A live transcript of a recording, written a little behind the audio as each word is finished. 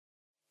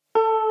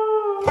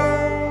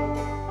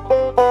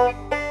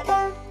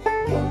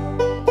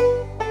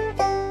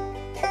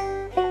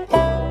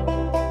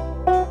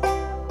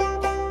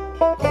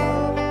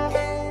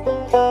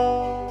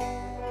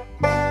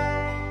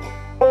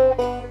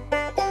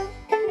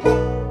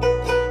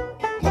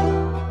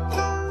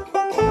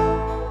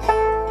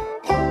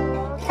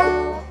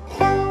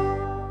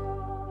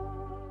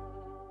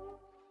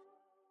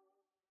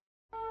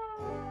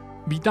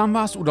Vítám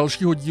vás u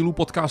dalšího dílu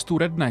podcastu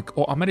Redneck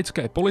o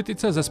americké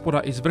politice ze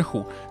spoda i z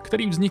vrchu,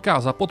 který vzniká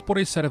za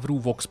podpory serverů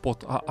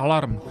Voxpod a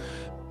Alarm.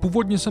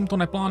 Původně jsem to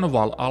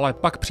neplánoval, ale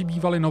pak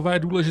přibývaly nové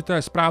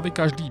důležité zprávy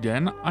každý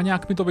den a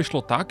nějak mi to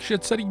vyšlo tak, že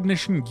celý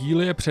dnešní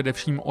díl je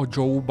především o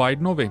Joe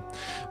Bidenovi.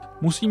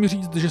 Musím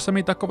říct, že se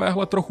mi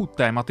takovéhle trochu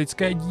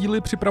tématické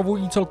díly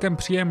připravují celkem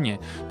příjemně,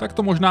 tak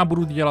to možná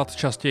budu dělat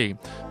častěji.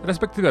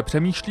 Respektive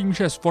přemýšlím,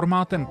 že s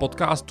formátem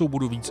podcastu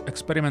budu víc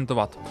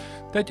experimentovat.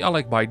 Teď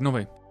ale k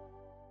Bidenovi.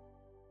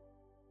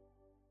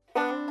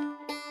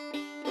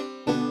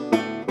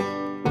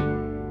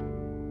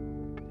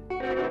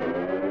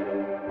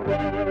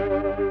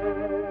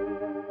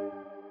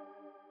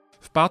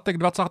 V pátek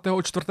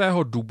 24.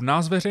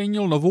 dubna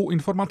zveřejnil novou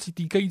informaci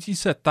týkající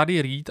se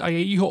Tady Reid a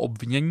jejího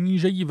obvinění,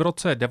 že jí v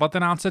roce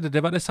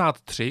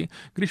 1993,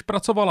 když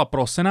pracovala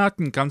pro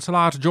senátní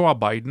kancelář Joea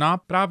Bidena,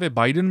 právě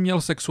Biden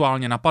měl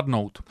sexuálně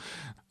napadnout.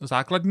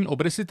 Základní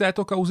obrysy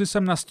této kauzy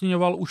jsem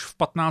nastíňoval už v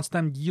 15.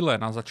 díle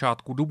na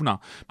začátku dubna,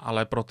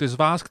 ale pro ty z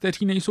vás,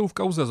 kteří nejsou v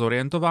kauze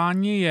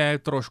zorientováni, je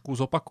trošku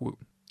zopakuju.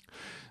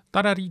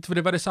 Tara Reid v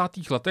 90.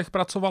 letech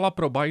pracovala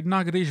pro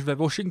Bidena, když ve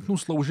Washingtonu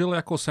sloužil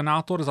jako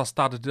senátor za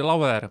stát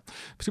Delaware.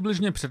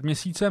 Přibližně před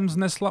měsícem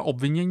vznesla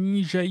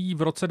obvinění, že jí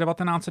v roce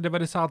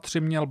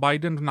 1993 měl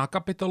Biden na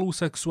Kapitolu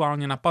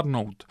sexuálně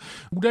napadnout.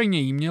 Údajně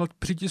jí měl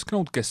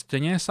přitisknout ke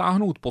stěně,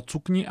 sáhnout pod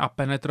sukni a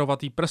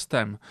penetrovat jí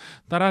prstem.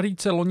 Tara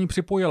Reid se loni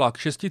připojila k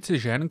šestici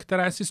žen,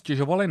 které si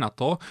stěžovaly na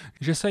to,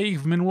 že se jich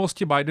v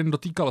minulosti Biden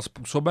dotýkal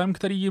způsobem,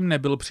 který jim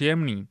nebyl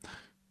příjemný.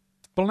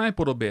 V plné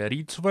podobě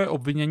Reid svoje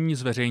obvinění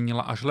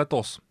zveřejnila až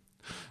letos.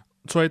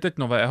 Co je teď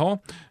nového?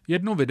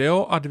 Jedno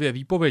video a dvě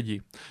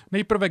výpovědi.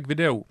 Nejprve k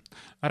videu.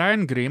 Ryan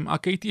Grim a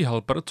Katie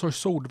Halper, což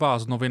jsou dva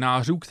z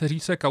novinářů, kteří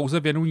se kauze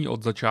věnují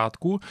od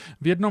začátku,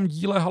 v jednom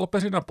díle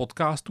Halpeřina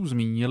podcastu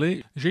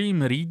zmínili, že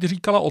jim Reid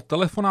říkala o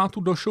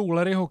telefonátu do show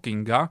Larryho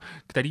Kinga,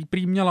 který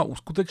prý měla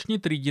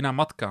uskutečnit Reidina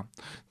matka.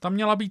 Ta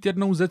měla být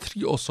jednou ze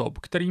 3 osob,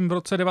 kterým v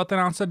roce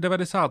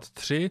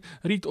 1993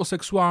 Reid o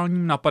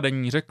sexuálním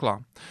napadení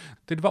řekla.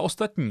 Ty dva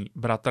ostatní,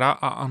 bratra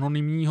a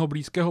anonymního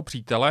blízkého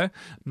přítele,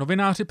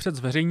 novináři před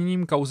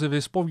zveřejněním kauzy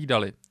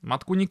vyspovídali.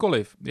 Matku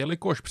nikoliv,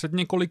 jelikož před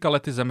několika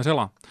lety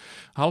zemřela.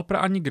 Halper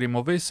ani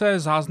Grimovi se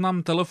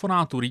záznam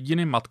telefonátu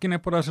Reidiny matky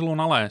nepodařilo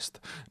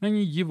nalézt.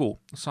 Není divu,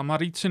 sama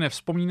Reid si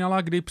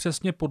nevzpomínala, kdy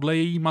přesně podle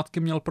její matky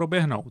měl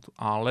proběhnout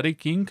a Larry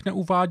King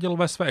neuváděl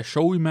ve své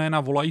show jména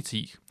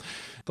volajících.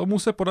 Tomu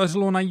se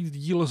podařilo najít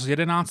díl z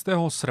 11.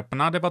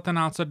 srpna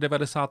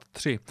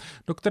 1993,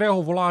 do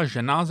kterého volá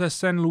žena ze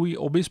San Luis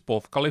Obispo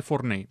v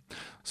Kalifornii.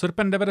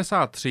 Srpen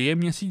 1993 je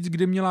měsíc,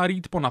 kdy měla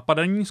Reid po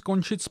napadení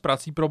skončit s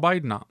prací pro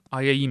Bidena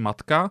a její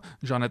matka,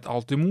 Janet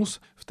Altimus,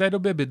 v té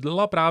době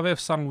bydlela právě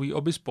v San Luis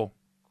Obispo.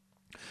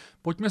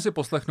 Pojďme si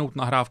poslechnout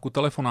nahrávku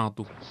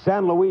telefonátu.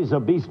 San Luis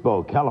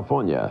Obispo,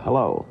 California.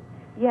 Hello.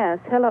 Yes,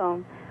 hello.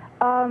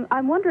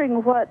 I'm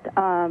wondering what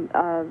a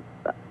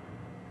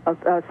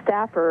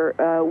staffer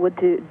would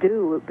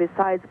do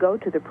besides go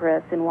to the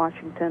press in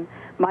Washington.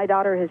 My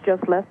daughter has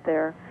just left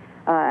there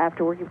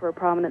after working for a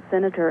prominent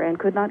senator and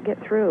could not get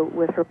through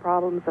with her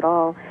problems at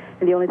all.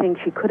 And the only thing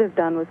she could have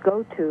done was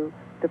go to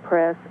the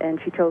press, and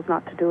she chose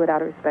not to do it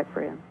out of respect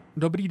for him.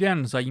 Dobrý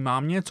den, zajímá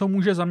mě, co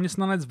může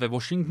zaměstnanec ve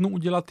Washingtonu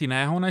udělat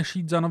jiného, než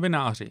jít za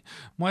novináři.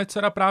 Moje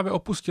dcera právě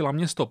opustila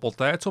město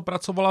poté, co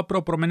pracovala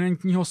pro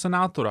prominentního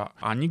senátora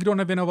a nikdo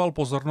nevěnoval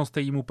pozornost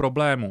jejímu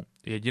problému.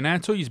 Jediné,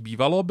 co jí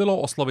zbývalo, bylo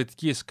oslovit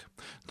tisk.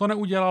 To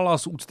neudělala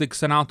z úcty k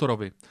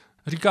senátorovi.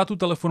 Říká tu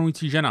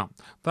telefonující žena.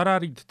 Tara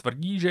Reid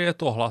tvrdí, že je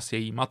to hlas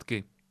její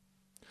matky.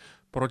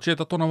 Proč je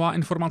tato nová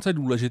informace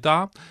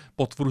důležitá?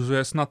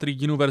 Potvrzuje snad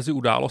Reidinu verzi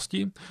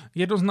události?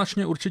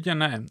 Jednoznačně určitě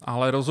ne,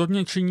 ale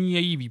rozhodně činí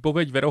její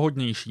výpověď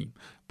věrohodnější.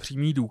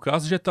 Přímý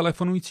důkaz, že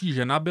telefonující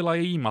žena byla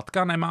její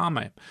matka,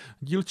 nemáme.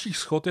 Dílčích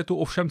schod je tu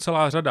ovšem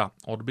celá řada,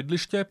 od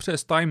bydliště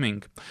přes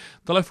timing.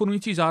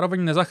 Telefonující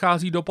zároveň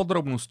nezachází do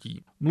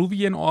podrobností, mluví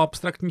jen o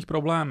abstraktních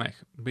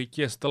problémech. Byť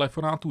je z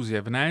telefonátu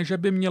zjevné, že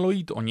by mělo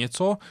jít o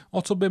něco,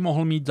 o co by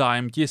mohl mít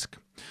zájem tisk.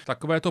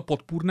 Takovéto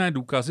podpůrné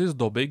důkazy z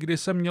doby, kdy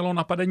se mělo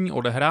napadení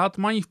odehrát,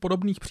 mají v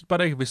podobných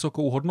případech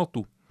vysokou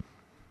hodnotu.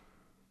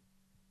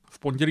 V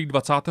pondělí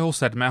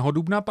 27.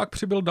 dubna pak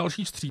přibyl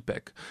další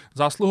střípek.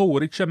 Zásluhou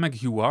Riche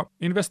McHugha,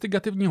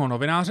 investigativního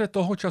novináře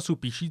toho času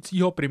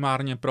píšícího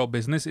primárně pro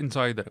Business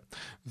Insider.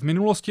 V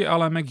minulosti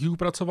ale McHugh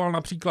pracoval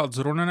například s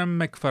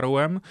Ronanem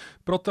McFarlowem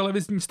pro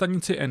televizní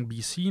stanici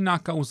NBC na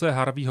kauze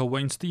Harveyho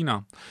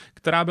Weinsteina,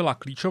 která byla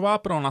klíčová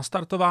pro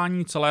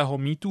nastartování celého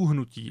MeToo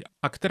hnutí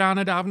a která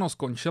nedávno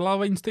skončila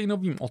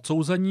Weinsteinovým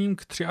odsouzením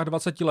k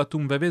 23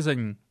 letům ve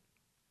vězení.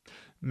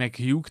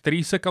 McHugh,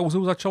 který se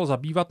kauzou začal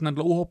zabývat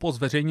nedlouho po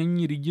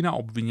zveřejnění Reedina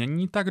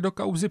obvinění, tak do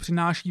kauzy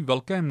přináší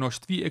velké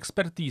množství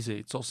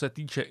expertízy, co se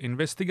týče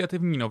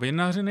investigativní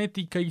novinařiny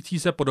týkající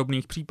se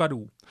podobných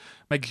případů.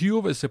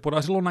 McHughovi se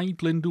podařilo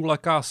najít Lindu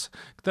Lacasse,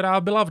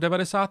 která byla v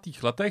 90.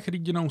 letech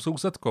Reedinou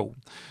sousedkou.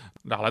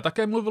 Dále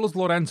také mluvil s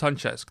Lauren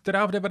Sanchez,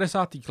 která v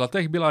 90.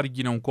 letech byla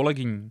Reedinou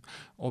kolegyní.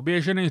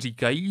 Obě ženy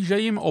říkají, že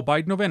jim o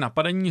Bidenově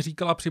napadení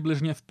říkala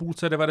přibližně v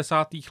půlce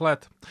 90.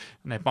 let.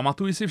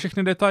 Nepamatuji si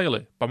všechny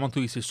detaily,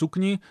 pamatuji si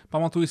sukni,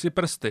 pamatuji si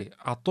prsty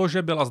a to,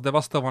 že byla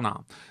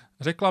zdevastovaná,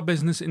 řekla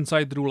Business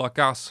Insideru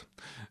Lacasse.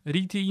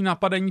 Reed její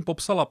napadení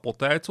popsala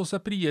poté, co se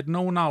prý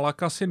jednou na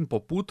Lacassin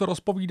popud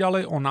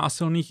rozpovídali o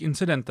násilných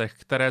incidentech,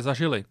 které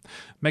zažili.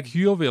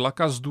 McHughovi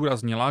Lacasse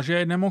zdůraznila, že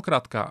je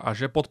demokratka a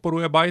že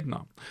podporuje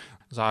Bidena.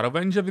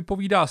 Zároveň, že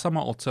vypovídá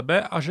sama od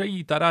sebe a že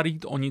jí Tara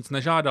Reid o nic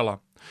nežádala.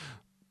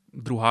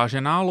 Druhá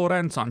žena,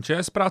 Lauren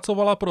Sanchez,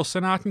 pracovala pro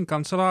senátní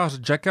kancelář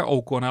Jacka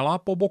O'Connella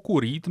po boku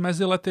Reid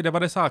mezi lety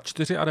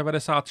 94 a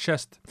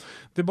 96.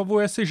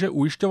 Vybavuje si, že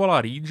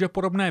ujišťovala Reid, že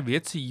podobné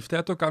věci jí v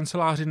této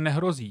kanceláři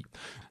nehrozí.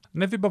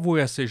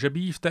 Nevybavuje si, že by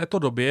jí v této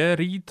době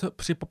Reid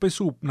při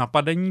popisu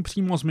napadení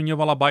přímo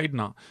zmiňovala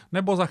Bidena,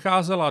 nebo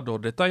zacházela do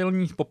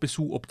detailních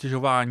popisů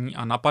obtěžování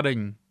a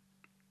napadení.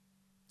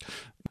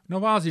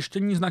 Nová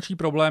zjištění značí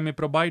problémy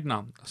pro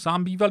Bidena.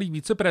 Sám bývalý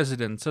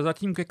viceprezident se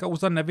zatím ke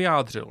kauze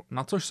nevyjádřil,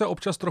 na což se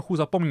občas trochu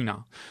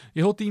zapomíná.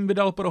 Jeho tým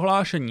vydal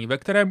prohlášení, ve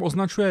kterém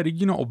označuje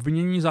Reedino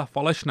obvinění za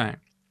falešné.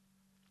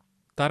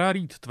 Tara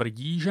Reid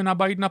tvrdí, že na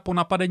Bidena po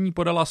napadení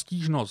podala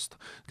stížnost,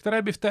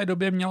 které by v té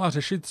době měla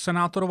řešit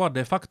senátorova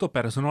de facto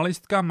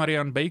personalistka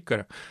Marianne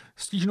Baker.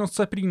 Stížnost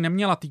se prý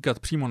neměla týkat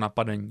přímo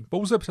napadení,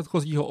 pouze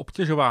předchozího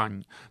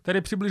obtěžování,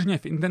 tedy přibližně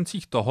v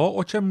intencích toho,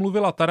 o čem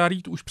mluvila Tara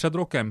Reid už před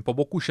rokem po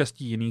boku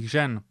 6 jiných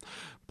žen.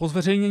 Po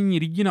zveřejnění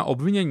Reedina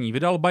obvinění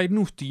vydal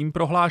Bidenův tým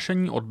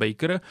prohlášení od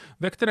Baker,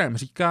 ve kterém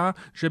říká,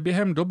 že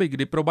během doby,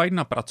 kdy pro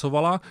Bidena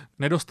pracovala,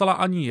 nedostala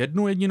ani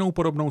jednu jedinou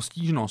podobnou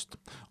stížnost.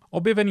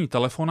 Objevený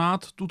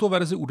telefonát tuto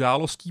verzi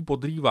událostí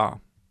podrývá.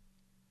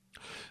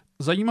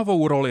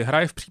 Zajímavou roli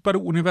hraje v případu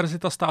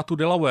Univerzita státu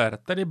Delaware,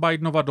 tedy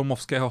Bidenova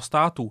domovského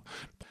státu.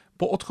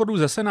 Po odchodu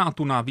ze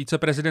Senátu na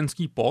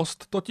viceprezidentský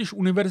post totiž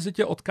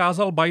univerzitě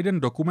odkázal Biden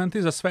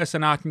dokumenty ze své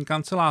senátní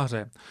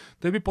kanceláře.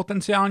 Ty by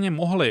potenciálně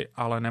mohly,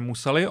 ale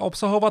nemuseli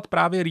obsahovat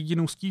právě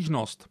Reedinu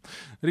stížnost.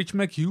 Rich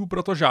McHugh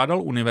proto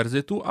žádal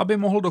univerzitu, aby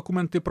mohl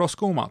dokumenty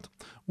prozkoumat.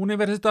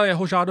 Univerzita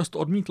jeho žádost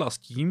odmítla s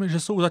tím, že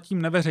jsou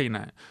zatím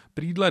neveřejné.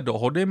 Prý dle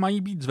dohody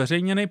mají být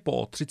zveřejněny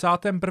po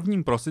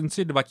 31.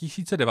 prosinci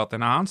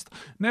 2019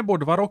 nebo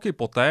 2 roky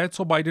poté,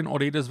 co Biden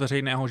odejde z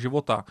veřejného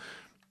života.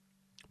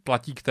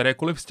 Platí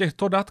kterékoliv z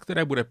těchto dat,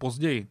 které bude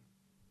později.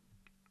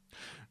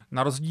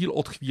 Na rozdíl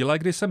od chvíle,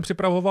 kdy jsem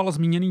připravoval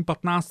zmíněný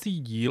 15.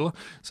 díl,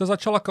 se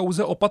začala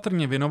kauze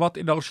opatrně věnovat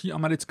i další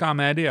americká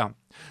média.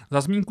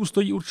 Za zmínku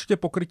stojí určitě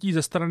pokrytí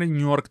ze strany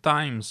New York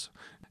Times.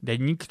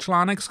 Deník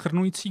článek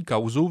shrnující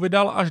kauzu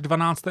vydal až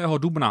 12.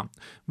 dubna.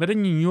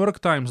 Vedení New York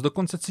Times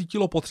dokonce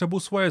cítilo potřebu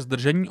svoje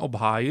zdržení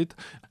obhájit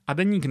a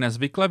deník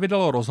nezvykle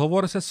vydal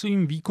rozhovor se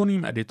svým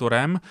výkonným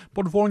editorem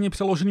pod volně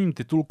přeloženým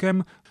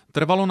titulkem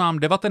 "Trvalo nám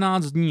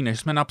 19 dní, než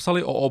jsme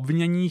napsali o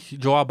obviněních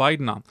Joea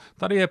Bidena.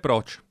 Tady je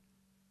proč."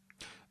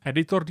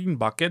 Editor Dean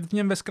Bucket v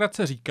něm ve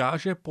zkratce říká,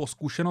 že po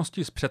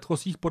zkušenosti z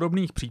předchozích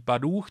podobných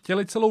případů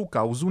chtěli celou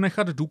kauzu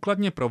nechat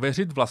důkladně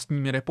prověřit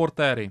vlastními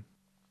reportéry.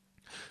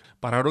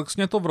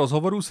 Paradoxně to v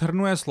rozhovoru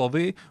shrnuje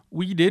slovy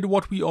 "We did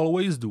what we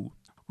always do."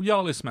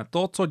 Udělali jsme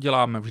to, co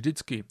děláme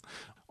vždycky.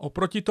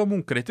 Oproti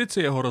tomu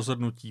kritici jeho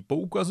rozhodnutí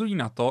poukazují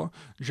na to,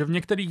 že v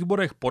některých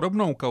bodech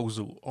podobnou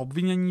kauzu,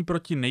 obvinění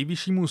proti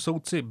nejvyššímu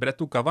soudci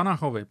Brettu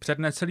Kavanaghovi před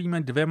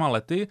necelými 2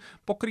 lety,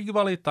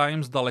 pokrývali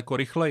Times daleko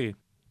rychleji.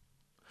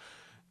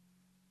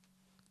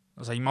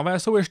 Zajímavé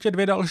jsou ještě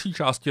 2 další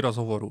části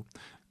rozhovoru.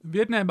 V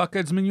jedné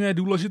Bucket zmiňuje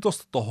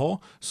důležitost toho,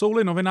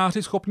 jsou-li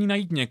novináři schopni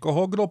najít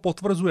někoho, kdo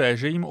potvrzuje,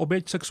 že jim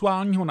oběť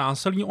sexuálního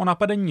násilí o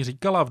napadení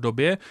říkala v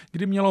době,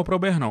 kdy mělo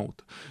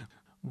proběhnout.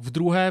 V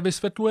druhé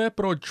vysvětluje,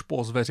 proč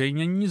po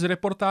zveřejnění z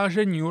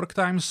reportáže New York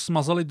Times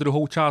smazali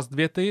druhou část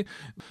věty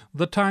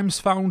 "The Times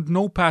found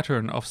no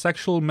pattern of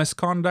sexual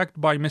misconduct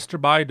by Mr.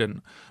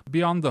 Biden,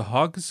 beyond the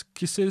hugs,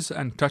 kisses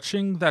and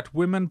touching that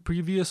women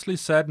previously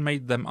said made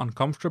them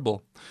uncomfortable."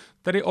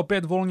 Tedy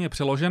opět volně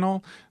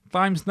přeloženo,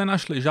 Times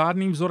nenašli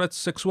žádný vzorec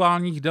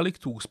sexuálních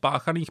deliktů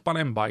spáchaných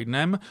panem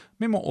Bidenem,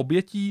 mimo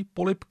obětí,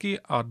 polibky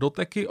a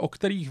doteky, o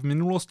kterých v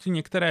minulosti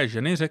některé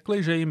ženy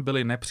řekly, že jim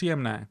byly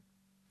nepříjemné.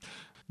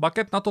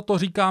 Bucket na toto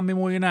říká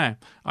mimo jiné: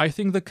 "I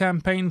think the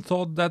campaign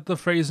thought that the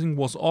phrasing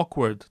was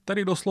awkward."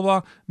 Tedy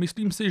doslova,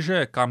 myslím si,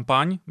 že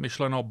kampaň,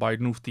 myšleno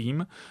Bidenův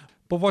tým,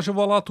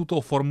 považovala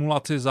tuto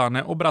formulaci za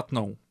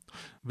neobratnou.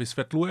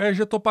 Vysvětluje,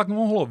 že to pak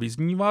mohlo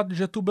vyznívat,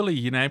 že tu byly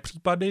jiné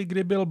případy,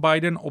 kdy byl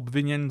Biden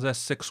obviněn ze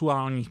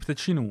sexuálních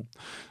přečinů.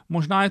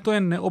 Možná je to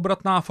jen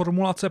neobratná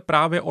formulace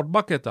právě od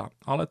Bucketa,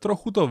 ale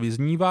trochu to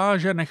vyznívá,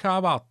 že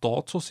nechává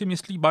to, co si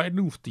myslí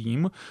Bidenův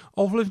tým,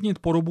 ovlivnit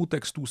podobu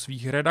textů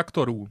svých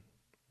redaktorů.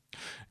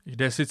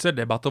 Jde sice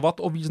debatovat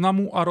o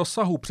významu a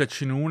rozsahu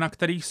přečinů, na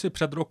kterých si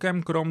před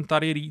rokem krom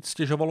Tari Reade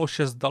stěžovalo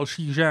 6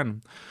 dalších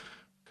žen.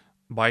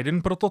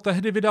 Biden proto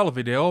tehdy vydal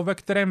video, ve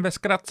kterém ve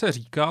zkratce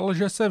říkal,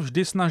 že se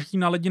vždy snaží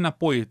na lidi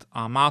napojit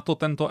a má to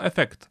tento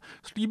efekt.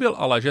 Slíbil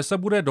ale, že se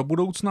bude do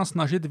budoucna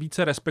snažit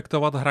více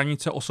respektovat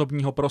hranice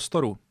osobního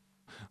prostoru.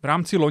 V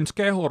rámci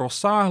loňského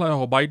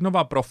rozsáhlého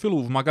Bidenova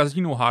profilu v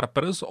magazínu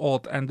Harper's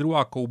od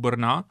Andrewa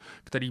Coburna,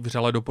 který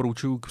vřele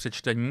doporučuji k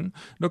přečtení,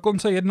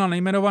 dokonce jedna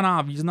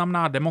nejmenovaná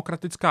významná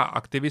demokratická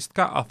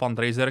aktivistka a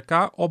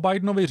fundraiserka o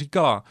Bidenovi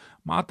říkala: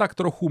 má tak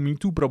trochu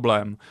mýtů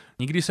problém.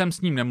 Nikdy jsem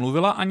s ním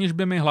nemluvila, aniž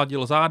by mi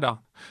hladil záda.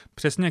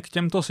 Přesně k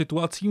těmto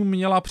situacím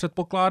měla,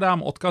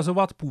 předpokládám,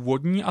 odkazovat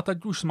původní a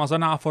teď už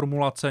smazaná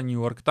formulace New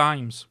York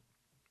Times.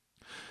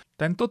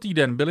 Tento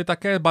týden byly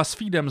také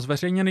BuzzFeedem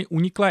zveřejněny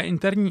uniklé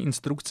interní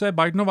instrukce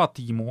Bidenova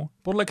týmu,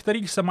 podle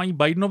kterých se mají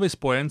Bidenovi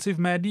spojenci v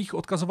médiích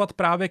odkazovat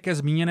právě ke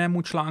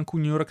zmíněnému článku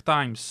New York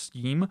Times s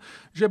tím,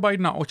 že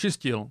Bidena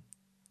očistil.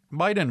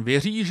 Biden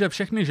věří, že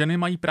všechny ženy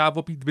mají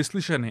právo být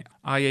vyslyšeny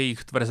a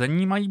jejich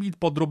tvrzení mají být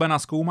podrobena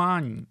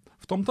zkoumání.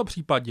 V tomto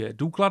případě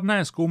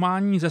důkladné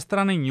zkoumání ze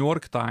strany New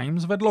York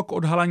Times vedlo k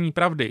odhalení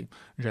pravdy,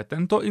 že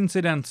tento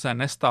incident se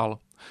nestal.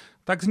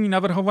 Tak zní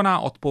navrhovaná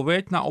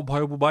odpověď na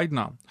obhajobu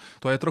Bidena.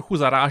 To je trochu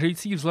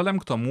zarážející vzhledem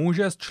k tomu,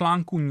 že z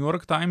článku New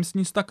York Times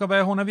nic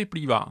takového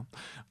nevyplývá.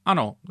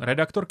 Ano,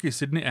 redaktorky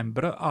Sydney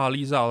Amber a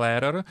Lisa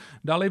Lehrer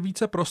dali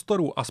více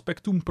prostoru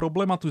aspektům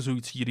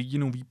problematizující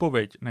Readinu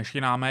výpověď než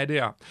jiná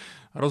média.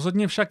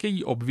 Rozhodně však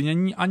její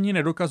obvinění ani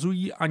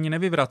nedokazují, ani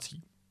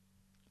nevyvrací.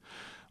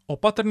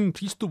 Opatrný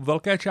přístup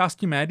velké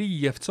části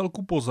médií je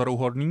vcelku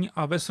pozoruhodný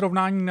a ve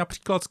srovnání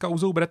například s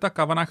kauzou Bretta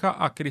Kavanagha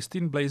a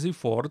Christine Blasey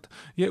Ford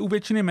je u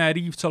většiny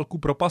médií vcelku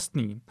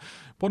propastný.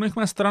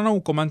 Ponechme stranou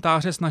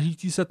komentáře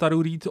snažící se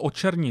Taru Reade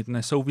očernit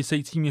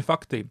nesouvisejícími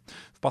fakty.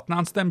 V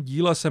 15.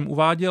 díle jsem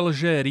uváděl,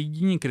 že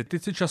Readini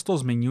kritici často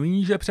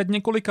zmiňují, že před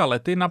několika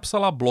lety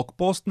napsala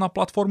blogpost na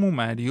platformu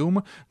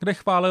Medium, kde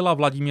chválila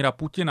Vladimíra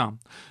Putina.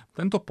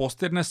 Tento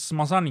post je dnes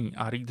smazaný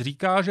a Reade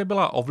říká, že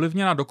byla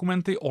ovlivněna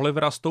dokumenty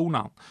Olivera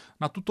Stonea.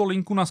 Na tuto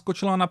linku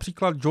naskočila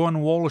například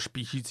Joan Walsh,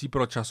 píšící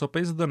pro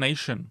časopis The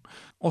Nation.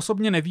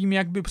 Osobně nevím,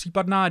 jak by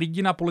případná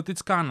Readina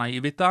politická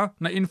naivita,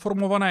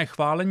 neinformované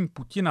chválení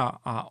Putina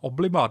a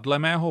obliba dle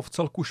mého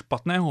vcelku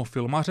špatného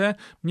filmaře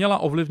měla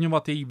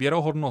ovlivňovat její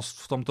věrohodnost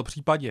v tomto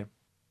případě.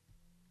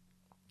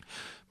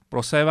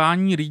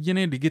 Prosévání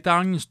Readiny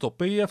digitální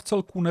stopy je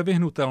vcelku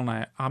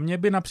nevyhnutelné a mě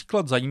by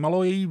například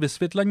zajímalo její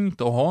vysvětlení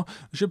toho,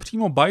 že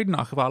přímo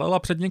Bidena chválila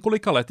před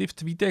několika lety v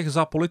tweetech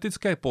za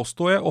politické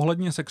postoje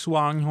ohledně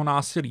sexuálního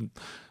násilí.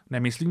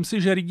 Nemyslím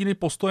si, že Readiny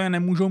postoje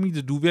nemůžou mít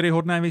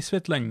důvěryhodné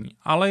vysvětlení,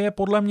 ale je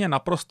podle mě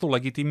naprosto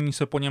legitimní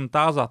se po něm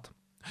tázat.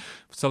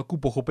 Vcelku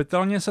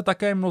pochopitelně se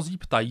také mnozí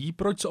ptají,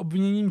 proč s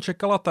obviněním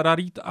čekala Tara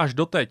Reade až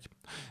doteď.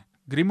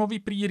 Grimmovi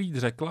prý Reade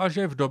řekla,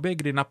 že v době,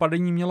 kdy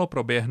napadení mělo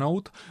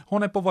proběhnout, ho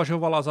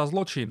nepovažovala za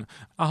zločin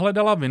a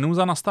hledala vinu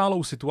za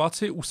nastálou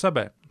situaci u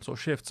sebe,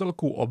 což je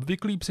vcelku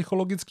obvyklý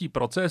psychologický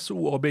proces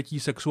u obětí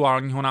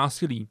sexuálního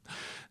násilí.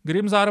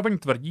 Grimm zároveň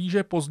tvrdí,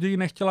 že později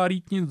nechtěla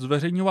Reade nic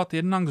zveřejňovat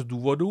jednak z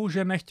důvodu,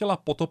 že nechtěla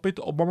potopit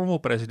Obamovo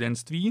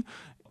prezidentství,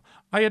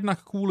 a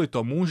jednak kvůli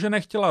tomu, že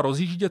nechtěla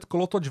rozjíždět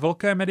kolotoč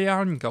velké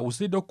mediální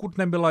kauzy, dokud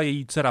nebyla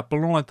její dcera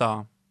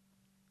plnoletá.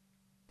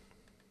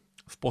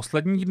 V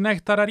posledních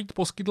dnech Tara Reade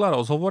poskytla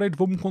rozhovory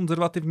 2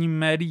 konzervativním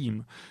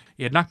médiím.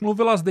 Jednak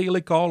mluvila s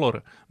Daily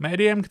Caller,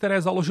 médiem,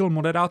 které založil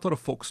moderátor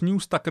Fox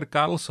News Tucker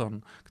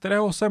Carlson,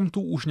 kterého jsem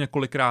tu už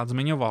několikrát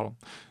zmiňoval.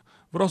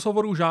 V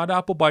rozhovoru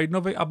žádá po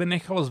Bidenovi, aby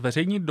nechal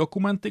zveřejnit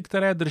dokumenty,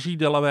 které drží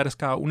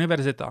Delawareská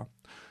univerzita.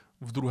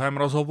 V druhém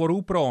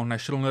rozhovoru pro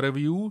National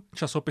Review,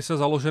 časopise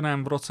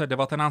založeném v roce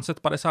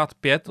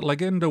 1955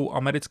 legendou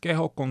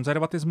amerického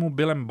konzervatismu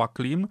Billem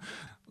Buckleym,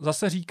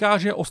 zase říká,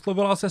 že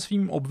oslovila se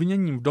svým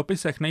obviněním v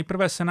dopisech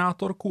nejprve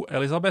senátorku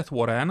Elizabeth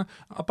Warren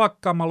a pak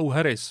Kamalu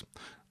Harris.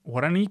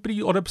 Warren jí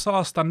prý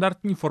odepsala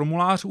standardní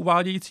formulář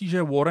uvádějící,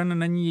 že Warren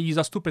není její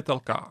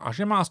zastupitelka a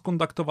že má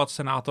zkontaktovat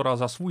senátora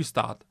za svůj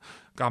stát.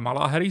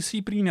 Kamala Harris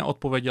jí prý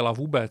neodpověděla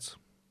vůbec.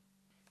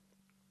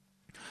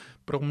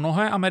 Pro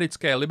mnohé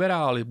americké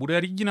liberály bude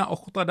Readina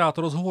ochota dát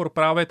rozhovor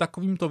právě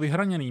takovýmto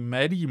vyhraněným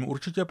médiím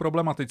určitě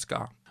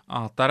problematická.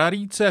 A Tara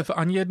Reade se v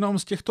ani jednom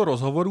z těchto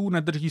rozhovorů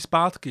nedrží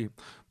zpátky.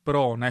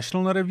 Pro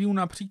National Review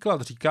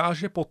například říká,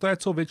 že poté,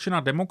 co většina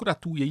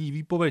demokratů její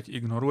výpověď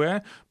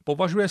ignoruje,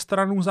 považuje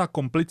stranu za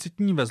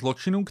komplicitní ve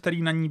zločinu,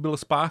 který na ní byl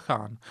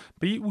spáchán.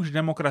 Prý už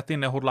demokraty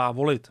nehodlá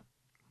volit.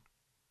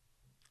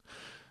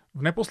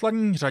 V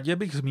neposlední řadě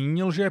bych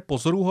zmínil, že je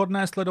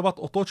pozoruhodné sledovat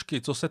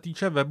otočky, co se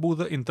týče webu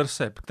The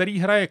Intercept, který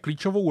hraje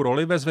klíčovou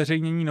roli ve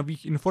zveřejnění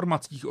nových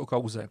informací o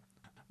kauze.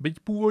 Byť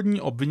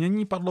původní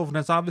obvinění padlo v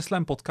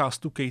nezávislém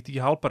podcastu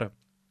Katie Halper.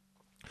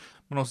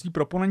 Mnozí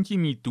proponenti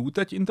mýtů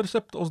teď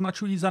Intercept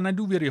označují za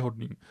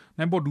nedůvěryhodný,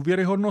 nebo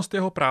důvěryhodnost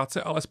jeho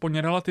práce alespoň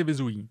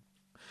relativizují.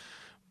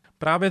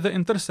 Právě The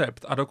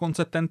Intercept a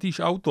dokonce tentýž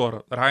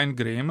autor Ryan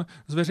Grimm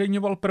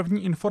zveřejňoval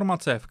první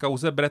informace v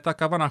kauze Bretta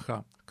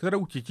Kavanagha.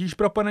 kterou titíž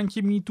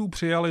proponenti mýtů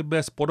přijali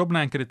bez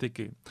podobné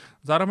kritiky.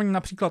 Zároveň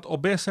například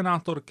obě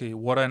senátorky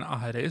Warren a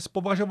Harris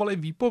považovaly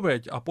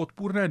výpověď a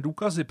podpůrné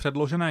důkazy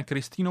předložené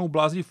Christinou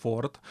Blasey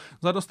Ford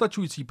za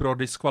dostačující pro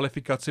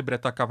diskvalifikaci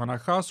Bretta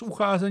Kavanagha z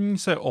ucházení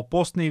se o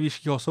post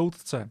nejvyššího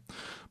soudce.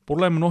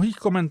 Podle mnohých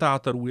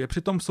komentátorů je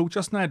přitom v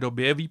současné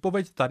době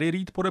výpověď Tady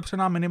Reid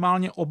podepřená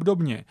minimálně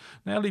obdobně,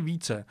 ne-li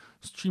více,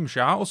 s čímž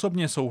já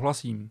osobně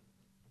souhlasím.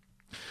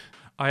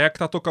 A jak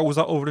tato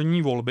kauza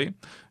ovlivní volby?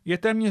 Je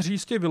téměř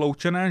jistě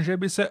vyloučené, že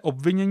by se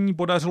obvinění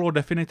podařilo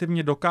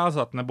definitivně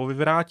dokázat nebo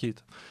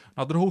vyvrátit.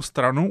 Na druhou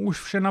stranu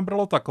už vše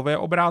nabralo takové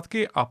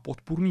obrátky a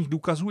podpůrných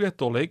důkazů je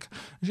tolik,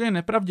 že je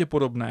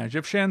nepravděpodobné,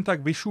 že vše jen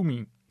tak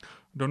vyšumí.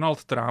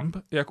 Donald Trump,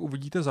 jak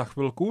uvidíte za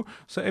chvilku,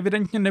 se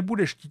evidentně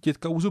nebude štítit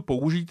kauzu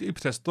použít i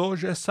přesto,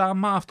 že sám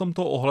má v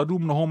tomto ohledu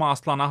mnoho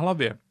másla na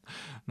hlavě.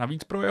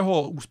 Navíc pro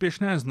jeho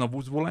úspěšné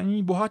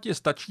znovuzvolení bohatě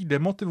stačí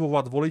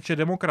demotivovat voliče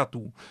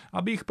demokratů,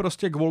 aby jich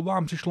prostě k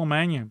volbám přišlo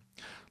méně.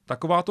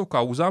 Takováto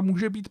kauza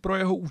může být pro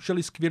jeho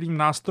účely skvělým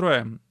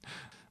nástrojem.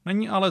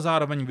 Není ale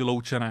zároveň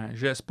vyloučené,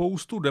 že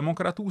spoustu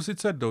demokratů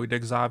sice dojde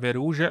k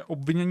závěru, že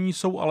obvinění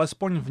jsou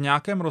alespoň v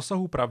nějakém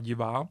rozsahu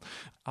pravdivá,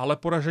 ale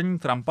poražení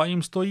Trumpa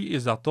jim stojí i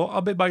za to,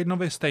 aby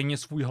Bidenovi stejně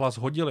svůj hlas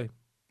hodili.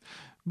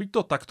 Byť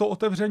to takto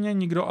otevřeně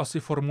nikdo asi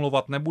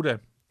formulovat nebude.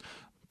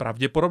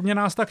 Pravděpodobně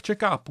nás tak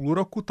čeká půl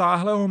roku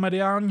táhlého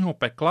mediálního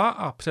pekla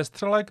a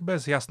přestřelek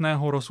bez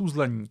jasného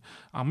rozuzlení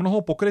a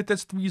mnoho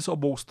pokrytectví z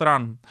obou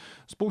stran.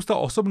 Spousta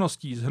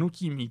osobností z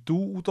hnutí mýtů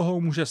u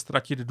toho může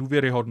ztratit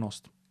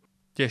důvěryhodnost.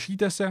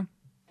 Těšíte se?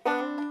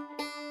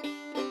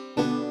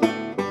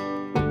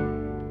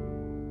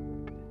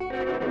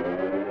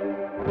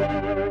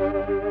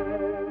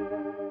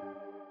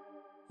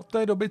 Od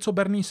té doby, co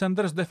Bernie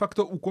Sanders de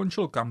facto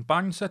ukončil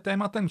kampaň, se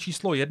tématem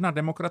číslo 1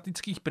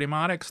 demokratických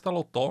primárek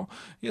stalo to,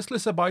 jestli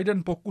se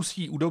Biden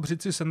pokusí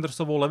udobřit si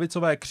Sandersovo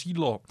levicové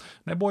křídlo,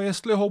 nebo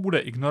jestli ho bude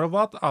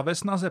ignorovat a ve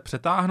snaze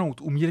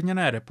přetáhnout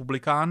umírněné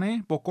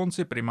republikány po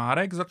konci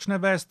primárek začne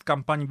vést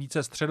kampaň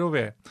více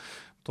středově.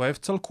 To je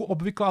vcelku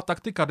obvyklá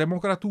taktika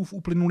demokratů v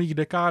uplynulých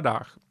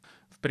dekádách.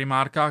 V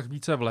primárkách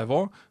více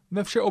vlevo,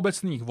 ve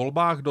všeobecných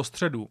volbách do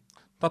středu.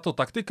 Tato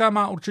taktika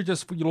má určitě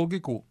svou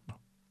logiku.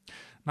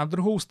 Na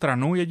druhou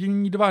stranu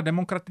jediní dva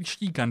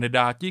demokratičtí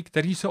kandidáti,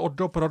 kteří se od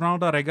dob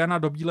Ronalda Reagana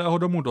do Bílého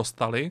domu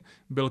dostali,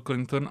 Bill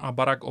Clinton a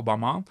Barack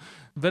Obama,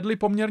 vedli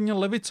poměrně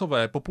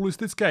levicové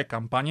populistické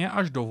kampaně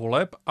až do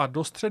voleb a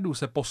do středu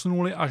se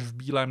posunuli až v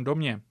Bílém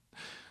domě.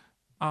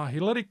 A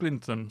Hillary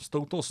Clinton s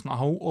touto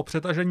snahou o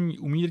přetažení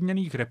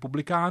umírněných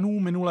republikánů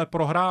minule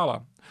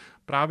prohrála.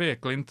 Právě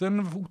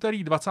Clinton v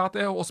úterý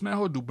 28.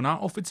 dubna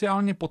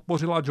oficiálně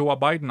podpořila Joea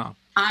Bidena.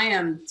 I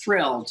am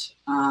thrilled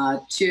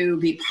to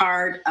be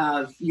part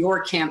of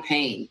your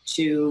campaign,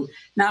 to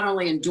not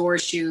only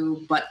endorse you,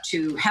 but to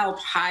help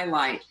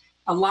highlight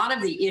a lot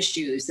of the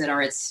issues that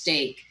are at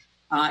stake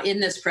in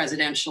this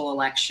presidential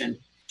election.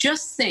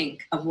 Just think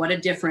of what a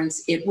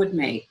difference it would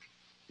make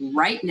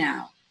right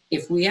now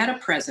if we had a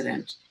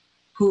president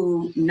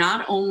who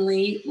not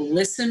only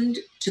listened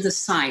to the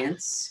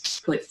science,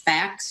 put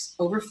facts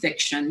over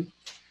fiction,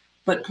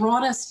 but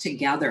brought us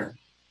together,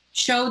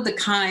 showed the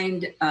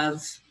kind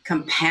of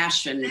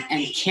compassion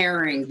and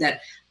caring that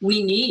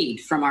we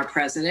need from our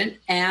president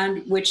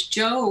and which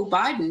Joe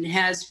Biden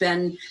has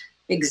been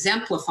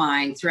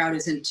exemplifying throughout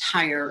his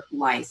entire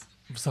life.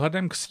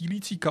 Vzhledem k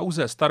sílící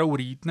kauze Starou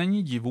Reid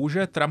není divu,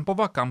 že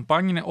Trumpova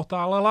kampaň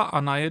neotálela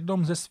a na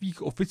jednom ze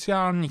svých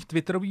oficiálních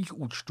twitterových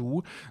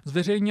účtů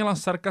zveřejnila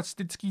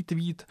sarkastický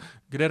tweet,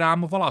 kde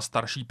rámovala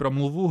starší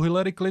promluvu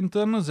Hillary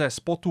Clinton ze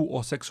spotu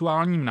o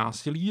sexuálním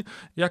násilí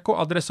jako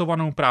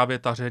adresovanou právě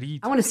Taře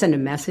Reid. I want to send a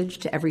message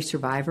to every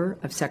survivor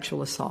of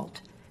sexual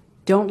assault.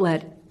 Don't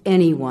let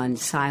anyone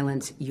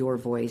silence your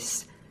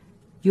voice.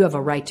 You have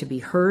a right to be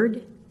heard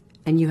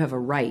and you have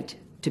a right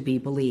to be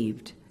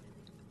believed.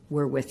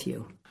 We're with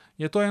you.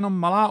 Je to jenom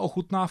malá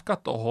ochutnávka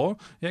toho,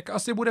 jak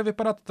asi bude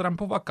vypadat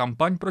Trumpova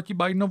kampaň proti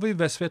Bidenovi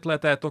ve světle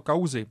této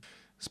kauzy.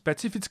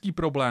 Specifický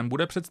problém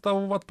bude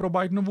představovat pro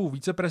Bidenovu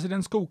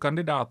viceprezidentskou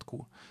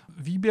kandidátku.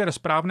 Výběr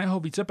správného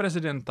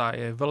viceprezidenta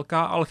je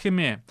velká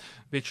alchymie.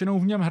 Většinou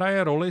v něm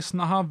hraje roli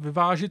snaha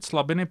vyvážit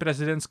slabiny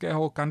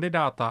prezidentského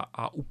kandidáta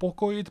a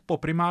upokojit po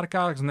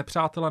primárkách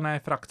znepřátelené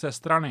frakce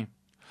strany.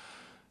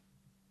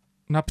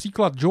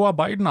 Například Joea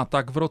Bidena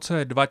tak v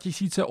roce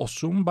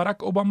 2008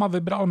 Barack Obama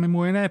vybral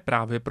mimo jiné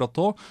právě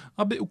proto,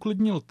 aby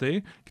uklidnil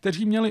ty,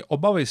 kteří měli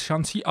obavy z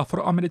šancí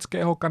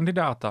afroamerického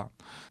kandidáta.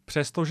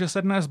 Přestože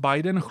se dnes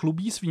Biden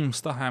chlubí svým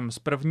vztahem s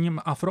prvním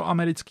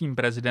afroamerickým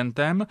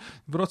prezidentem,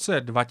 v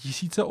roce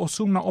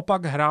 2008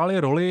 naopak hrály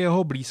roli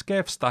jeho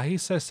blízké vztahy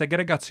se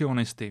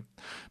segregacionisty.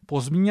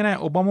 Po zmíněné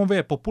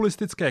Obamově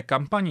populistické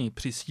kampani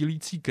při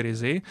sílící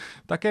krizi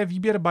také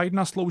výběr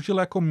Bidena sloužil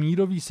jako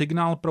mírový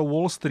signál pro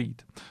Wall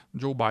Street.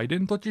 Joe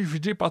Biden totiž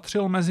vždy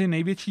patřil mezi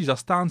největší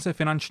zastánce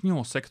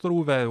finančního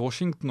sektoru ve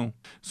Washingtonu.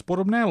 Z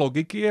podobné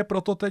logiky je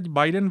proto teď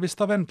Biden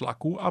vystaven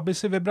tlaku, aby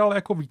si vybral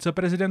jako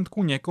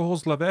viceprezidentku někoho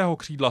z levého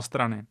křídla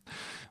strany.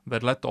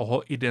 Vedle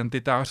toho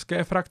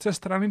identitářské frakce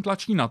strany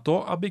tlačí na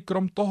to, aby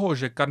krom toho,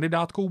 že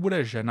kandidátkou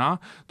bude žena,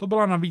 to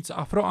byla navíc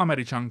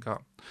Afroameričanka.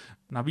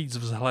 Navíc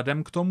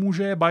vzhledem k tomu,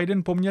 že je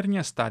Biden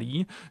poměrně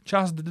starý,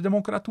 část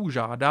demokratů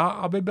žádá,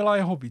 aby byla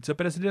jeho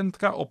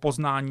viceprezidentka o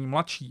poznání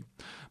mladší.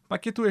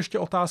 Pak je tu ještě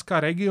otázka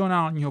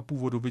regionálního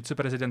původu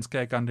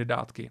viceprezidentské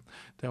kandidátky.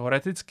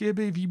 Teoreticky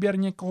by výběr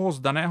někoho z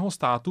daného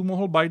státu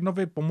mohl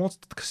Bidenovi pomoct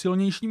k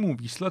silnějšímu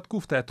výsledku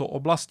v této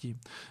oblasti.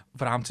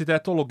 V rámci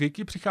této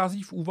logiky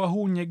přichází v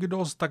úvahu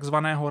někdo z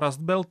takzvaného Rust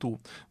Beltu,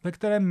 ve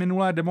kterém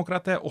minulé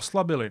demokraté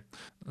oslabili.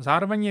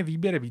 Zároveň je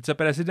výběr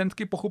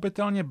viceprezidentky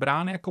pochopitelně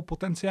brán jako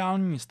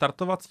potenciální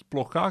startovací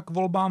plocha k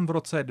volbám v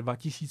roce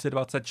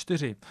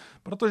 2024,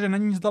 protože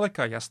není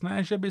zdaleka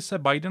jasné, že by se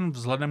Biden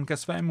vzhledem ke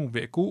svému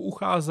věku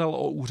ucházel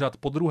o úřad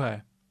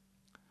podruhé.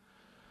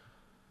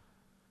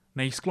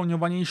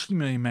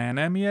 Nejskloňovanějším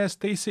jménem je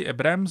Stacey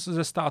Abrams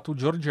ze státu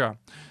Georgia.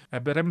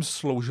 Abrams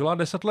sloužila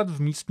 10 let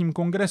v místním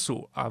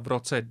kongresu a v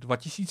roce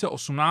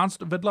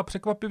 2018 vedla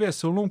překvapivě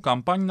silnou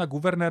kampaň na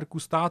guvernérku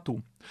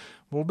státu.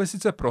 Volby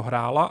sice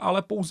prohrála,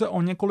 ale pouze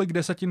o několik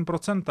desetin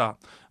procenta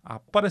a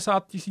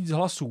 50 000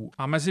 hlasů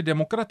a mezi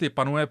demokraty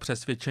panuje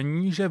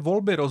přesvědčení, že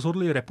volby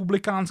rozhodly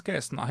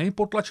republikánské snahy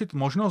potlačit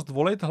možnost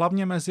volit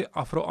hlavně mezi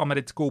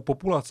afroamerickou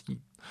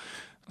populací.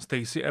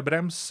 Stacey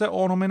Abrams se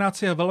o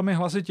nominaci velmi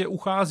hlasitě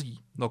uchází.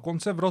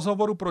 Dokonce v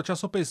rozhovoru pro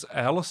časopis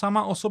Elle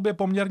sama o sobě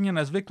poměrně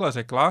nezvykle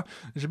řekla,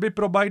 že by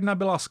pro Bidena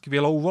byla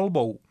skvělou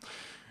volbou.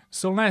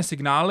 Silné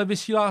signály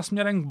vysílá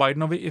směrem k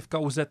Bidenovi i v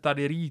kauze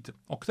Tady Reid,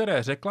 o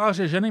které řekla,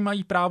 že ženy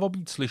mají právo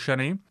být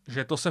slyšeny,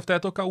 že to se v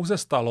této kauze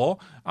stalo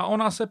a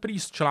ona se prý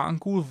z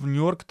článků v New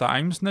York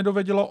Times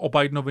nedovědělo o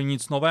Bidenovi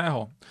nic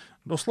nového.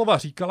 Doslova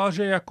říkala,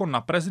 že jako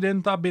na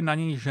prezidenta by na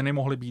něj ženy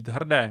mohly být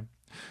hrdé.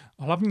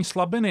 Hlavní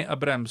slabiny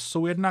Abrams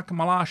jsou jednak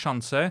malá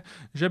šance,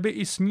 že by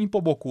i s ní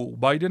po boku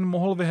Biden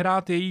mohl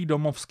vyhrát její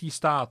domovský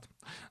stát.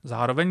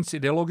 Zároveň z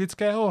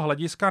ideologického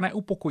hlediska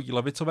neupokojí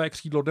levicové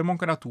křídlo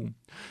demokratů.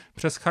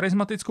 Přes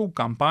charismatickou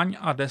kampaň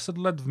a 10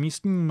 let v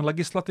místním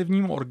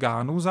legislativním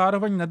orgánu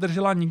zároveň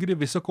nedržela nikdy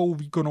vysokou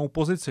výkonnou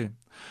pozici.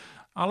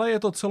 Ale je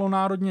to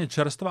celonárodně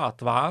čerstvá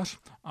tvář,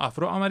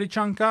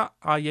 Afroameričanka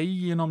a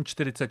její jenom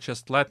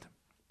 46 let.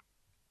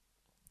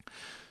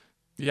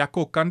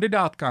 Jako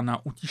kandidátka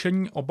na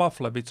utišení obav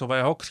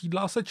levicového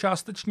křídla se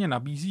částečně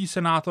nabízí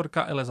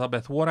senátorka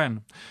Elizabeth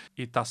Warren.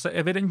 I ta se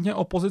evidentně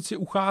o pozici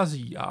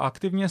uchází a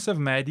aktivně se v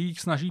médiích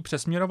snaží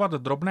přesměrovat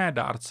drobné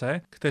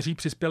dárce, kteří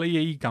přispěli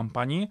její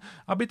kampani,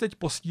 aby teď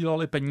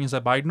posílali peníze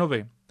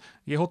Bidenovi.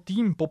 Jeho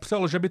tým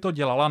popřel, že by to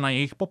dělala na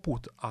jejich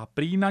popud a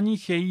prý na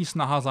nich její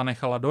snaha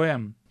zanechala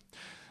dojem.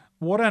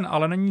 Warren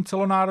ale není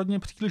celonárodně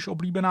příliš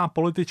oblíbená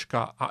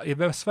politička a i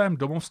ve svém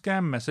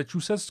domovském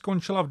Massachusetts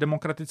skončila v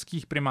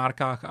demokratických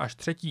primárkách až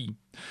třetí.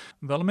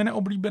 Velmi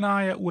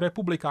neoblíbená je u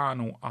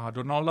republikánů a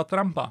Donalda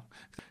Trumpa,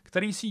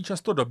 který si ji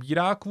často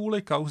dobírá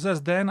kvůli kauze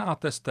s DNA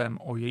testem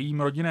o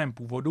jejím rodinném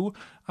původu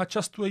a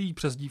často její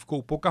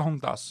přezdívkou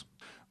Pocahontas.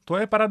 To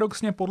je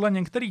paradoxně podle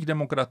některých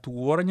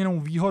demokratů Warreninou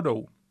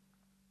výhodou.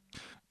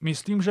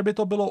 Myslím, že by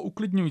to bylo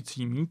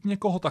uklidňující mít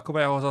někoho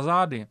takového za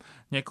zády.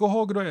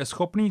 Někoho, kdo je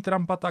schopný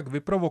Trumpa tak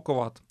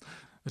vyprovokovat,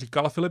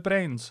 říkal Philip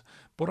Reince,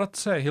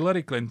 poradce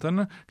Hillary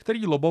Clinton,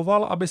 který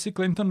loboval, aby si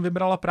Clinton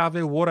vybrala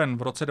právě Warren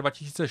v roce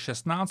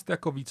 2016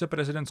 jako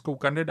viceprezidentskou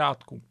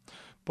kandidátku.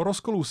 Po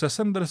rozkolu se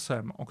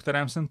Sandersem, o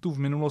kterém jsem tu v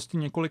minulosti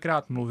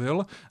několikrát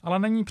mluvil, ale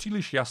není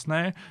příliš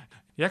jasné,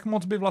 jak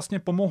moc by vlastně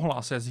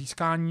pomohla se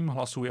získáním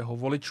hlasu jeho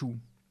voličů.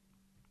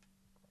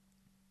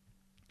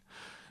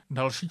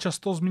 Další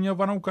často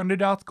zmiňovanou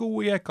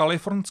kandidátkou je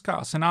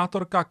kalifornská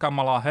senátorka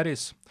Kamala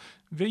Harris.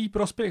 V její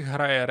prospěch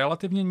hraje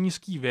relativně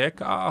nízký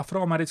věk a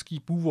afroamerický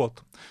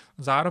původ.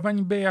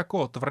 Zároveň by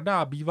jako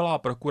tvrdá bývalá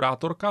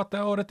prokurátorka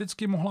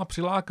teoreticky mohla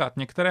přilákat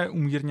některé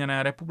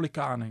umírněné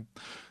republikány.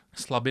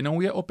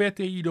 Slabinou je opět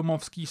její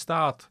domovský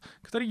stát,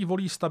 který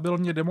volí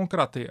stabilně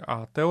demokraty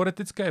a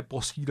teoretické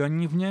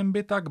posílení v něm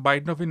by tak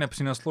Bidenovi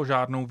nepřineslo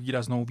žádnou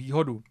výraznou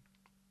výhodu.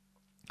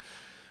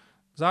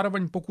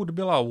 Zároveň pokud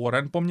byla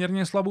Warren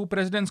poměrně slabou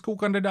prezidentskou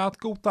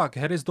kandidátkou, tak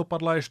Harris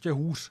dopadla ještě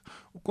hůř.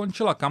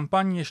 Ukončila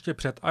kampaň ještě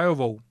před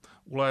Iowou.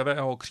 U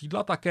levého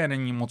křídla také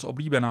není moc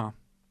oblíbená.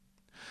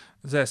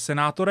 Ze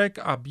senátorek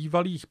a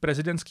bývalých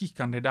prezidentských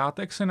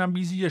kandidátek se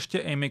nabízí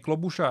ještě Amy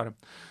Klobuchar.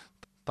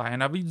 Ta je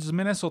navíc z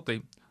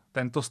Minnesoty.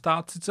 Tento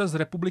stát sice z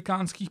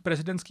republikánských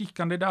prezidentských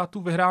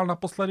kandidátů vyhrál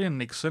naposledy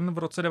Nixon v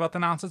roce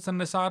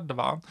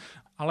 1972,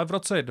 ale v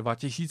roce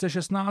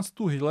 2016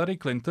 tu Hillary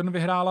Clinton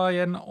vyhrála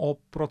jen o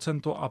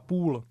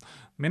 1,5%.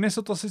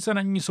 Minnesota sice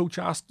není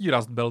součástí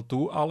Rust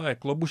Beltu, ale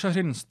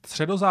Klobucharin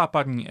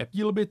středozápadní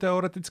appeal by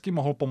teoreticky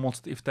mohl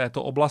pomoct i v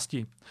této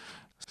oblasti.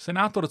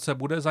 Senátorce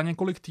bude za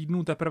několik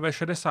týdnů teprve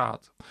 60,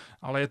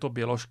 ale je to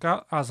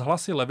běložka a z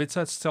hlasy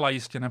levice zcela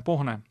jistě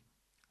nepohne.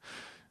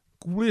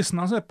 Kvůli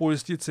snaze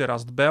pojistit si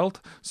Rust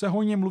Belt se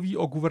hojně mluví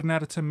o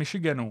guvernérce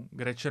Michiganu,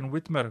 Gretchen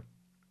Whitmer.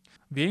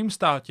 V jejím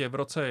státě v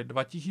roce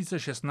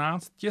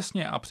 2016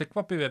 těsně a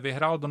překvapivě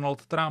vyhrál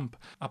Donald Trump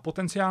a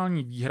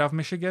potenciální výhra v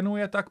Michiganu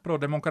je tak pro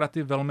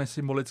demokraty velmi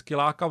symbolicky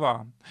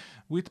lákavá.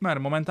 Whitmer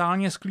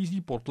momentálně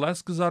sklízí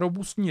potlesk za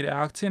robustní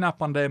reakci na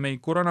pandemii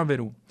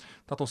koronaviru.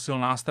 Tato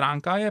silná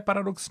stránka je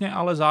paradoxně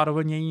ale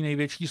zároveň její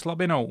největší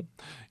slabinou.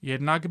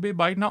 Jednak by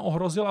Bidena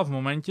ohrozila v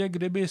momentě,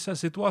 kdyby se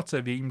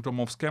situace v jejím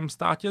domovském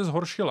státě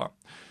zhoršila.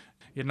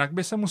 Jednak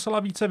by se musela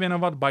více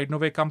věnovat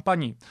Bidenově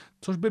kampani,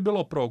 což by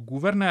bylo pro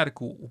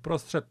guvernérku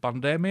uprostřed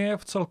pandemie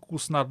vcelku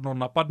snadno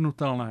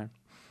napadnutelné.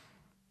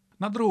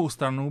 Na druhou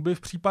stranu by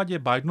v případě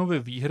Bidenovy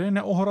výhry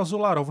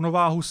neohrozila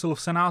rovnováhu sil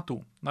v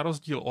Senátu, na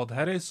rozdíl od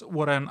Harris,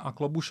 Warren a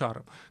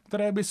Klobuchar,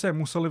 které by se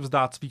musely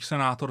vzdát svých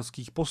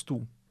senátorských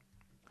postů.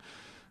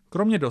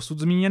 Kromě dosud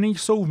zmíněných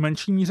jsou v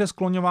menší míře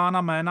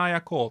skloňována jména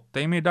jako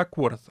Tammy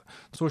Duckworth,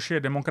 což je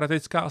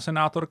demokratická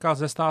senátorka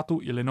ze státu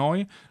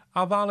Illinois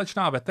a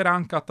válečná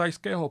veteránka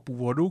thajského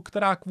původu,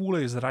 která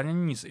kvůli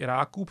zranění z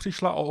Iráku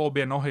přišla o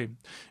obě nohy.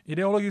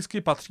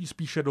 Ideologicky patří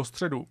spíše do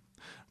středu.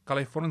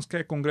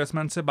 Kalifornské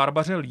kongresmence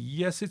Barbaře Lee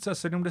je sice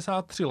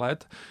 73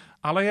 let,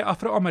 ale je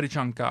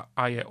Afroameričanka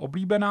a je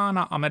oblíbená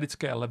na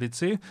americké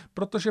levici,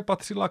 protože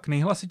patřila k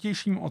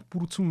nejhlasitějším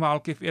odpůrcům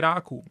války v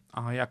Iráku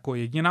a jako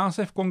jediná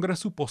se v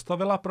kongresu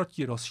postavila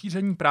proti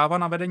rozšíření práva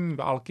na vedení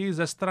války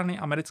ze strany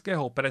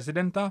amerického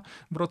prezidenta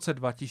v roce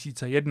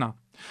 2001.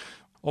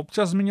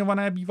 Občas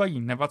zmiňované bývají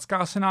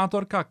nevadská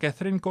senátorka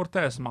Catherine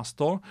Cortez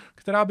Masto,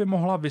 která by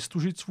mohla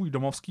vystužit svůj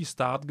domovský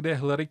stát, kde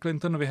Hillary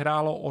Clinton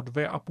vyhrálo o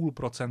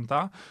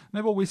 2,5%,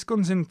 nebo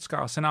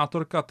wisconsinská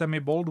senátorka Tammy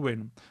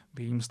Baldwin. V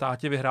jejím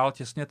státě vyhrál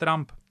těsně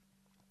Trump.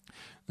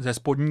 Ze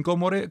spodní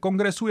komory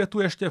kongresu je tu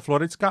ještě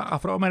floridská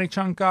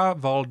Afroameričanka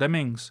Val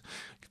Demings,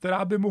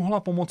 která by mohla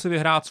pomoci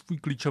vyhrát svůj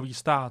klíčový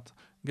stát,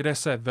 kde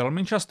se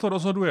velmi často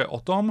rozhoduje o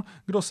tom,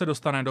 kdo se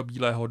dostane do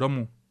Bílého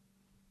domu.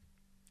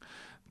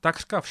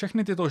 Takřka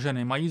všechny tyto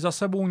ženy mají za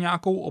sebou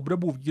nějakou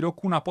obdobu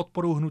výroku na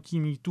podporu hnutí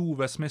MeToo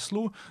ve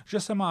smyslu, že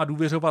se má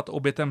důvěřovat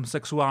obětem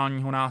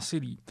sexuálního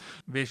násilí.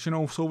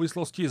 Většinou v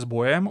souvislosti s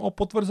bojem o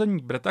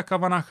potvrzení Bretta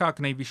Kavanagha k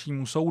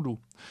nejvyššímu soudu.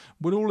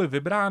 Budou-li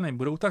vybrány,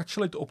 budou tak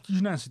čelit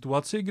obtížné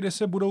situaci, kdy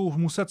se budou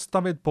muset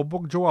stavit po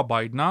bok Joea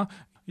Bidena,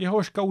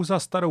 jehož kauza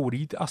starou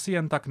Reed asi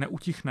jen tak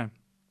neutichne.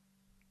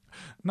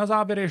 Na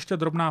závěr ještě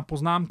drobná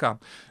poznámka.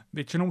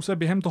 Většinou se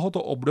během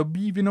tohoto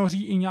období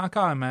vynoří i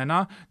nějaká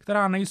jména,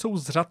 která nejsou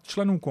z řad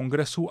členů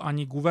kongresu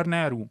ani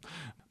guvernérů.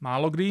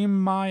 Málo kdy jim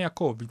má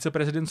jako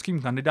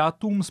viceprezidentským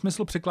kandidátům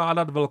smysl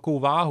přikládat velkou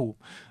váhu.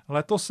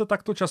 Letos se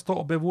takto často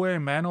objevuje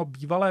jméno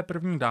bývalé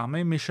první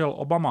dámy Michelle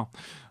Obama.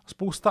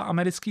 Spousta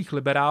amerických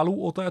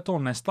liberálů o této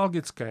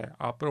nostalgické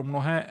a pro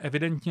mnohé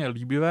evidentně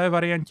líbivé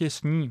variantě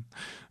sní.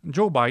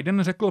 Joe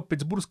Biden řekl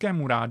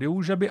pittsburghskému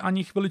rádiu, že by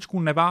ani chviličku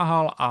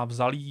neváhal a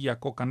vzal ji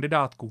jako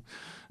kandidátku.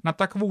 Na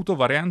takovouto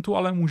variantu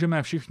ale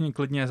můžeme všichni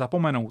klidně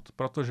zapomenout,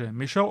 protože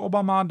Michelle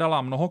Obama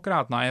dala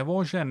mnohokrát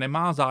najevo, že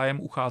nemá zájem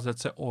ucházet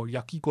se o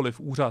jakýkoliv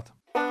úřad.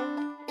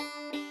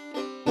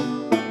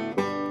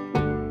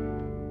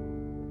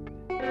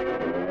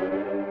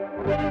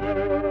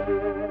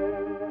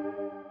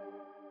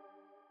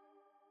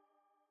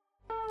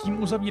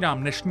 Tím uzavírám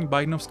dnešní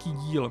Bidenovský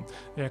díl.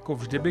 Jako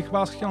vždy bych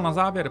vás chtěl na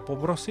závěr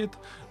poprosit,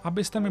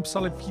 abyste mi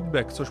psali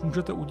feedback, což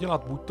můžete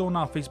udělat buďto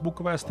na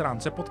facebookové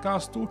stránce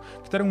podcastu,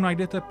 kterou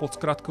najdete pod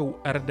zkratkou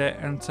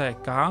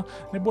RDNCK,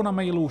 nebo na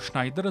mailu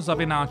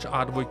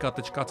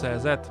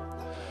schneider@a2.cz.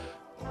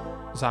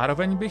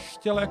 Zároveň bych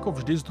chtěl jako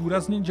vždy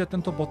zdůraznit, že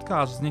tento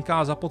podcast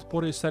vzniká za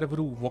podpory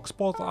serverů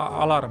Voxpod a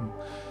Alarm.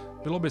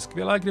 Bylo by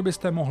skvělé,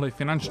 kdybyste mohli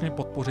finančně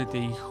podpořit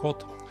jejich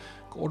chod.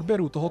 K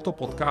odběru tohoto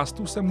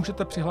podcastu se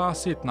můžete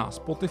přihlásit na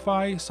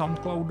Spotify,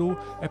 Soundcloudu,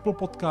 Apple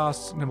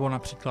Podcasts nebo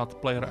například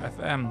Player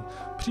FM.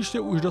 Příště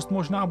už dost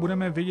možná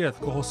budeme vědět,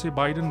 koho si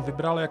Biden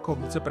vybral jako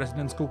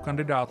viceprezidentskou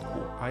kandidátku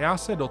a já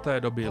se do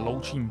té doby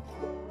loučím.